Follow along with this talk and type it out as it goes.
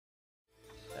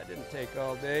take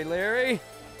all day, Larry.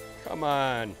 Come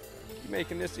on, you're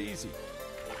making this easy.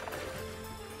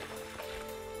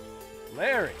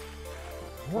 Larry,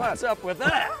 what's up with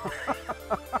that?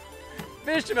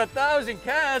 Fish of 1,000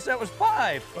 casts, that was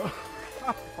 5.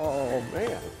 Oh,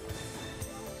 man.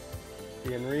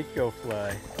 The Enrico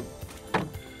fly.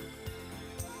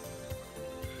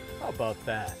 How about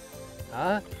that,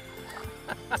 huh?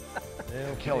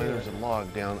 Well, Kelly, there's a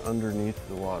log down underneath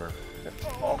the water.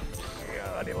 Oh,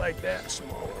 yeah, how do you like that?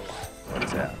 Small.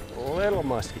 What's that? Little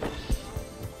musky.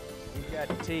 He's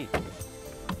got teeth.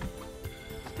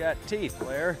 He's got teeth,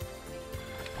 Blair.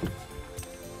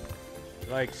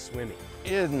 He likes swimming.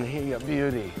 Isn't he a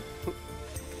beauty?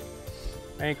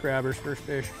 Bank grabbers, first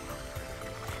fish.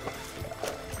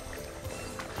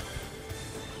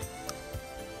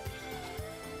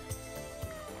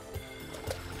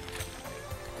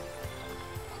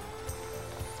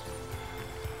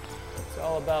 It's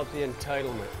all about the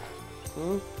entitlement.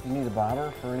 You need a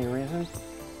bobber for any reason?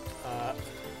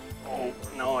 Oh,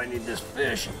 no, I need this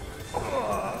fish.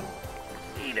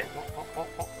 Eat it.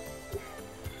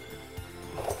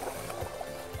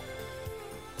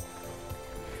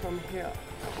 Come here.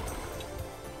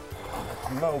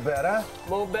 Mo better.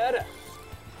 Mo better.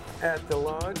 At the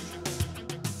launch.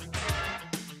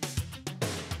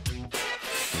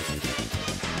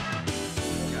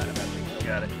 Got it, I think.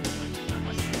 Got it.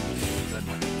 Good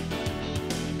one.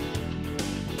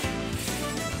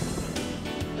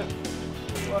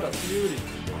 What a beauty.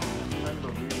 That's a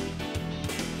beauty.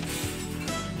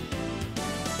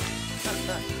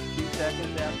 2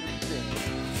 seconds after spin.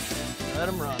 Let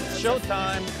him run.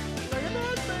 Showtime. Look at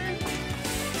that thing.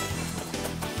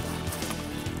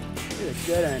 You did a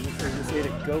good on you for just hit a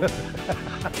goat.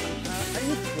 Are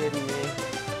you kidding me?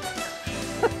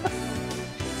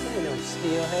 Ain't no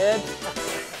steelhead.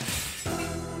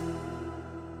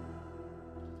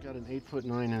 Got an 8-foot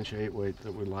 9-inch 8-weight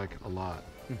that we like a lot.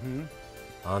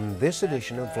 On this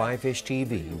edition of Fly Fish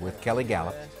TV with Kelly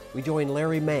Galloup, we join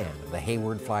Larry Mann of the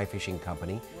Hayward Fly Fishing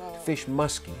Company to fish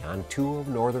musky on 2 of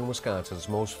northern Wisconsin's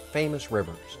most famous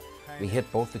rivers. We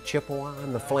hit both the Chippewa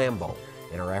and the Flambeau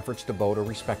in our efforts to boat a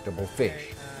respectable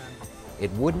fish.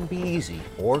 It wouldn't be easy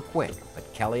or quick,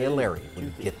 but Kelly and Larry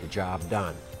would get the job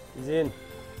done. He's in.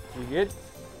 You good?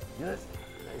 Good.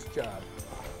 Nice job.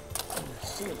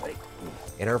 See you later.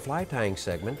 In our fly tying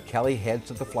segment, Kelly heads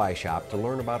to the fly shop to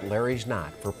learn about Larry's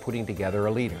knot for putting together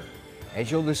a leader. As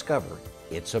you'll discover,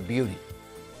 it's a beauty.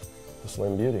 A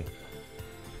slim beauty.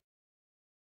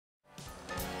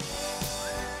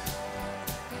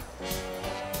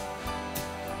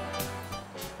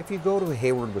 If you go to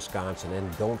Hayward, Wisconsin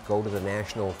and don't go to the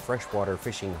National Freshwater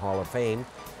Fishing Hall of Fame,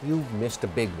 you've missed a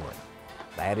big one.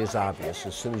 That is obvious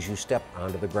as soon as you step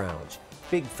onto the grounds.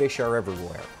 Big fish are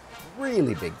everywhere,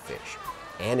 really big fish.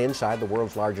 And inside the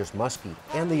world's largest muskie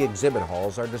and the exhibit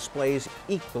halls are displays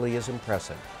equally as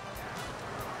impressive.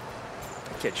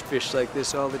 I catch fish like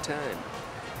this all the time.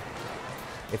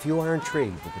 If you are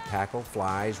intrigued with the tackle,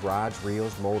 flies, rods,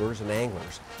 reels, motors, and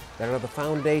anglers that are the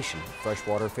foundation of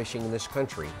freshwater fishing in this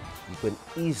country, you can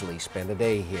easily spend a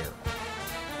day here.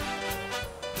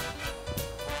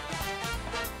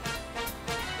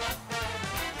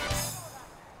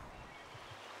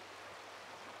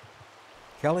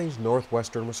 Kelly's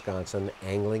northwestern Wisconsin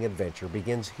angling adventure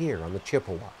begins here on the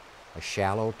Chippewa, a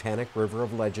shallow, tannic river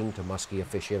of legend to musky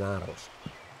aficionados.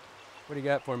 What do you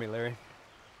got for me, Larry?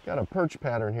 Got a perch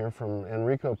pattern here from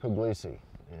Enrico Puglisi.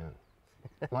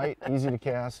 Yeah. Light, easy to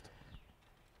cast,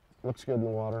 looks good in the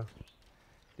water.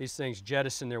 These things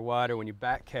jettison their water. When you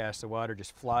back cast, the water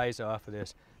just flies off of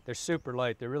this. They're super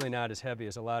light. They're really not as heavy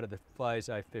as a lot of the flies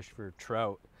I fish for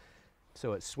trout.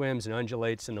 So it swims and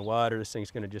undulates in the water. This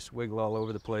thing's going to just wiggle all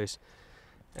over the place.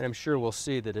 And I'm sure we'll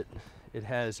see that it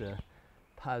has a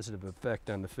positive effect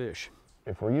on the fish.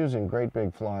 If we're using great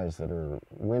big flies that are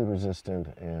wind resistant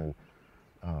and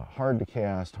hard to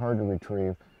cast, hard to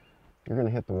retrieve, you're going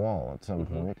to hit the wall at some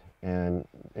point. And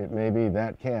it may be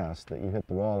that cast that you hit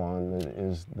the wall on that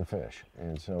is the fish.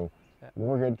 And so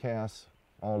more good casts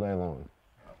all day long.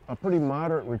 A pretty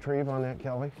moderate retrieve on that,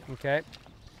 Kelly. Okay.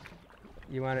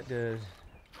 You want it to,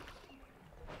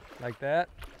 like that?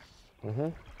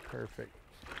 Perfect.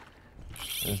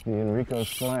 There's the Enrico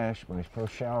Splash, my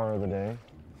first shower of the day.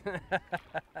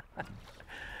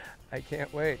 I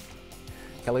can't wait.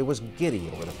 Kelly was giddy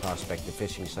over the prospect of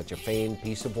fishing such a famed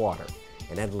piece of water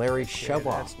and had Larry shove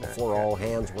off before all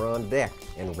hands were on deck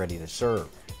and ready to serve.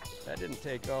 That didn't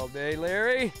take all day,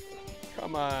 Larry.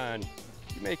 Come on,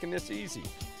 you're making this easy.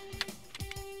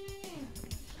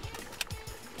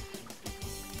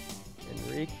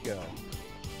 Enrico.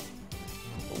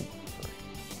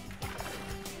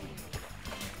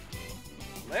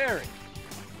 Larry,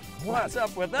 what's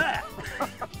up with that?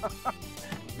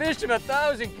 Fish of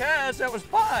 1,000 casts, that was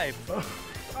 5.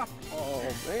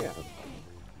 Oh, man.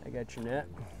 I got your net.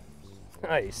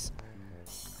 Nice.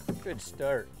 Good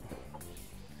start.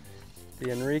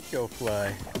 The Enrico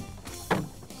fly.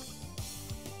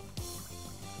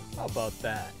 How about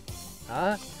that?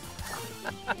 Huh?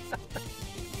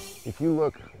 If you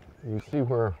look, you see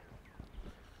where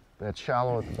that's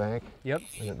shallow at the bank? Yep.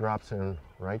 And it drops in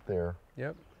right there.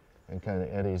 Yep. And kind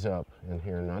of eddies up in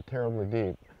here. Not terribly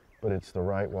deep, but it's the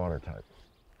right water type.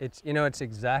 It's, you know, it's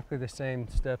exactly the same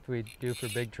stuff we do for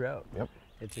big trout. Yep.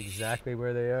 It's exactly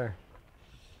where they are.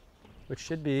 Which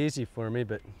should be easy for me,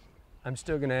 but I'm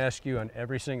still gonna ask you on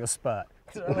every single spot.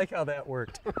 I like how that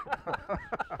worked.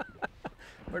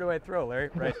 Where do I throw, Larry?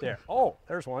 Right there. Oh,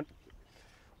 there's one.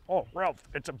 Oh, Ralph,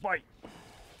 it's a bite.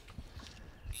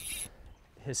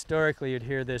 Historically, you'd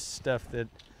hear this stuff that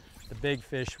the big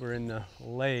fish were in the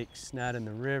lakes, not in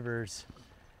the rivers.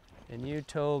 And you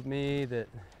told me that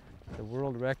the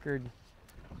world record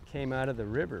came out of the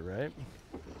river, right?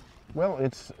 Well,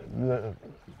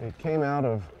 it came out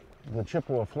of the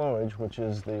Chippewa flowage, which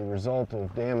is the result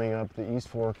of damming up the East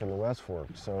Fork and the West Fork.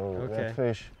 So that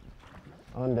fish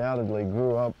undoubtedly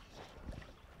grew up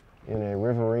in a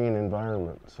riverine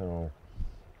environment. So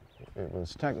it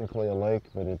was technically a lake,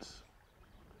 but it's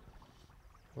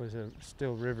Was a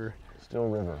still river. Still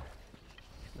river.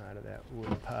 Out of that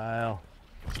wood pile.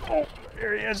 Oh,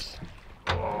 there he is.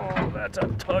 Oh, that's a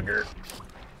tugger.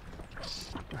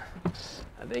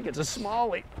 I think it's a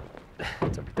smallie.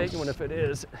 It's a big one if it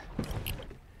is.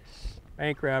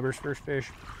 Bank robbers, first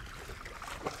fish.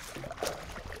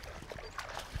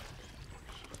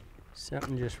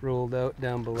 Something just rolled out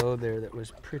down below there that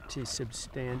was pretty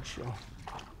substantial.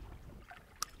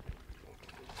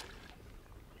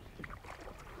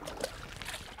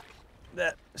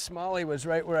 That smallie was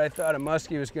right where I thought a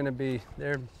muskie was going to be.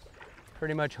 They're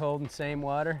pretty much holding same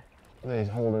water. They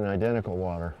hold an identical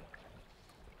water.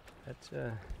 That's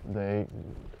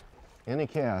any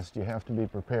cast, you have to be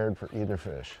prepared for either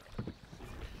fish.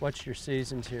 What's your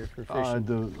seasons here for fishing?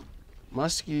 The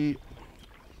muskie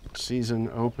season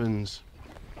opens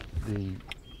the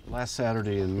last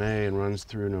Saturday in May and runs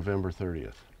through November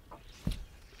 30th.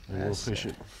 And we'll fish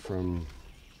it from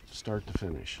start to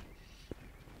finish.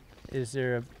 Is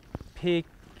there a peak?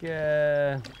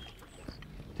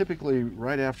 Typically,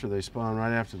 right after they spawn,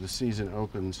 right after the season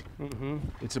opens,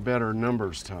 it's a better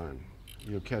numbers time.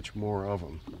 You'll catch more of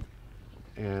them.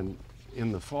 And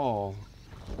in the fall,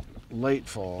 late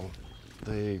fall,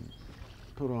 they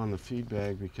put on the feed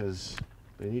bag because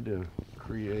they need to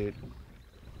create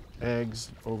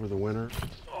eggs over the winter.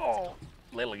 Oh,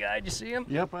 little guy, did you see him?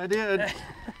 Yep, I did.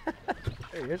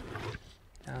 There he is.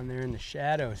 Down there in the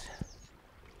shadows.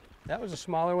 That was a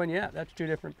smaller one, yeah, that's 2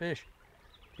 different fish.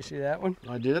 You see that one?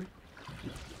 I did.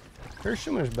 First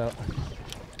one was about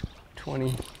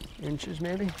 20 inches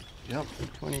maybe. Yep.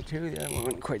 22, the other one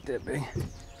wasn't quite that big.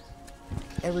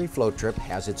 Every float trip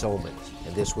has its omens,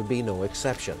 and this would be no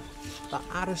exception. The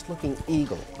oddest looking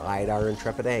eagle eyed our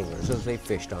intrepid anglers as they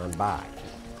fished on by.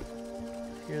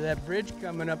 Hear that bridge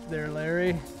coming up there,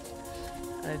 Larry?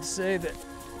 I'd say that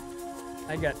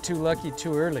I got too lucky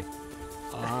too early.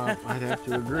 I'd have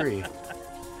to agree.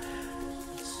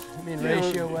 I mean,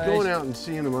 ratio-wise. Going out and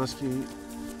seeing a muskie,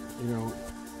 you know,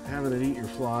 having it eat your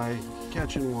fly,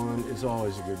 catching one is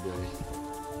always a good day.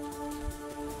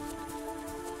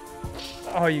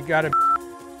 Oh, you gotta.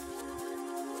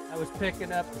 I was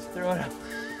picking up, just throw it up.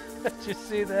 Did you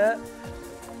see that?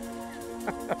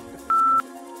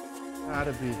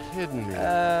 Gotta be kidding me.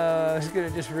 I was gonna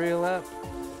just reel up.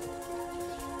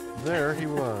 There he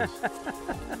was.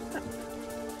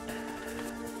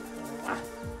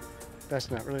 That's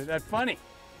not really that funny.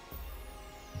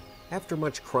 After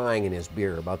much crying in his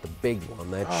beer about the big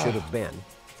one that should have been,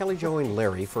 Kelly joined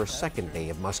Larry for a second day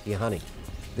of muskie hunting,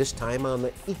 this time on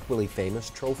the equally famous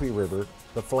trophy river,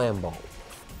 the Flambeau.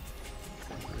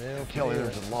 Kelly,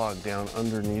 there's a log down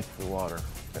underneath the water.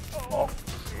 Oh,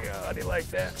 yeah, how do you like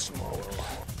that, small?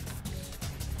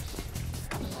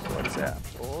 What's that?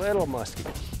 Little muskie.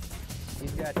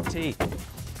 He's got teeth.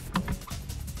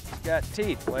 He's got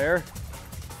teeth, Blair.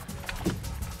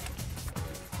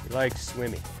 He likes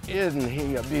swimming. Isn't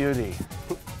he a beauty?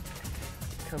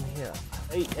 Come here.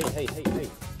 Hey, hey, hey, hey, hey.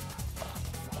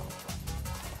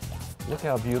 Look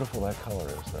how beautiful that color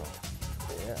is, though.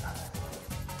 Yeah.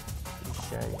 He's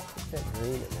shiny. Put that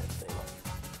green in that thing.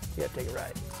 You gotta take a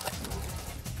ride.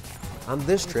 On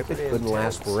this trip, it couldn't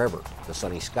last intense. forever. The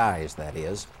sunny skies, that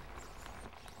is.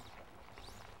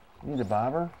 You need a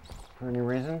bobber for any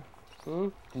reason? Hmm?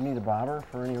 Do you need a bobber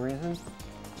for any reason?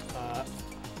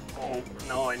 Oh,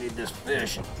 now I need this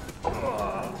fish.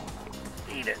 Oh,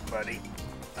 eat it, buddy.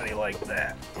 How do you like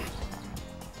that?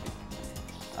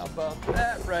 How about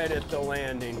that right at the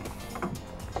landing?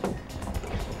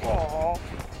 Oh.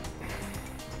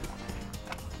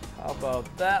 How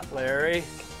about that, Larry?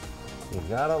 You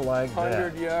gotta like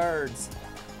 100 yards.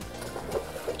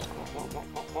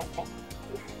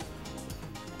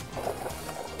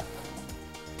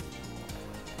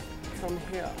 Come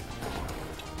here.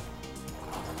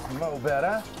 Mo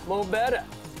better. Mo better.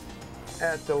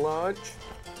 At the launch.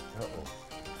 Uh-oh.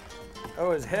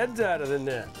 Oh, his head's out of the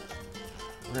net.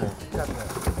 We're gonna cut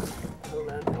that.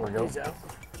 Hold on. There we go. He's out.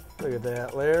 Look at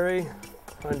that, Larry.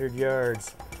 100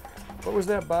 yards. What was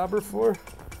that bobber for?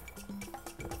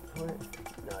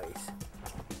 Nice.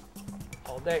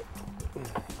 All day.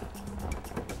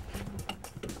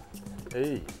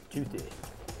 Hey, toothy.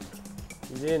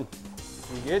 He's in.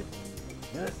 You good?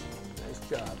 Good. Nice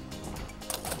job.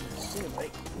 See you,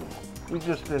 mate. We've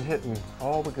just been hitting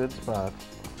all the good spots,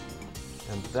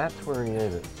 and that's where he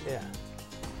ate it. Yeah.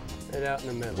 Right out in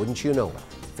the middle. Wouldn't you know it?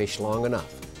 Fish long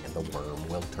enough, and the worm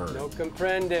will turn. No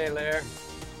comprende, Lair.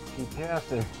 Keep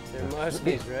casting. They're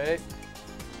muskies, right?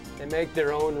 They make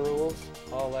their own rules,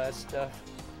 all that stuff.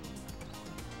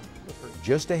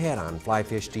 Just ahead on Fly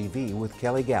Fish TV with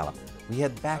Kelly Galloup, we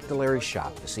head back to Larry's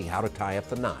shop to see how to tie up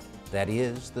the knot. That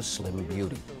is the Slim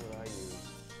Beauty.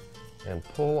 And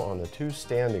pull on the two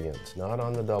standing ends, not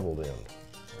on the doubled end.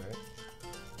 All right.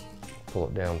 Pull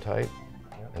it down tight,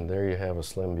 and there you have a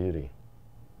Slim Beauty.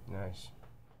 Nice.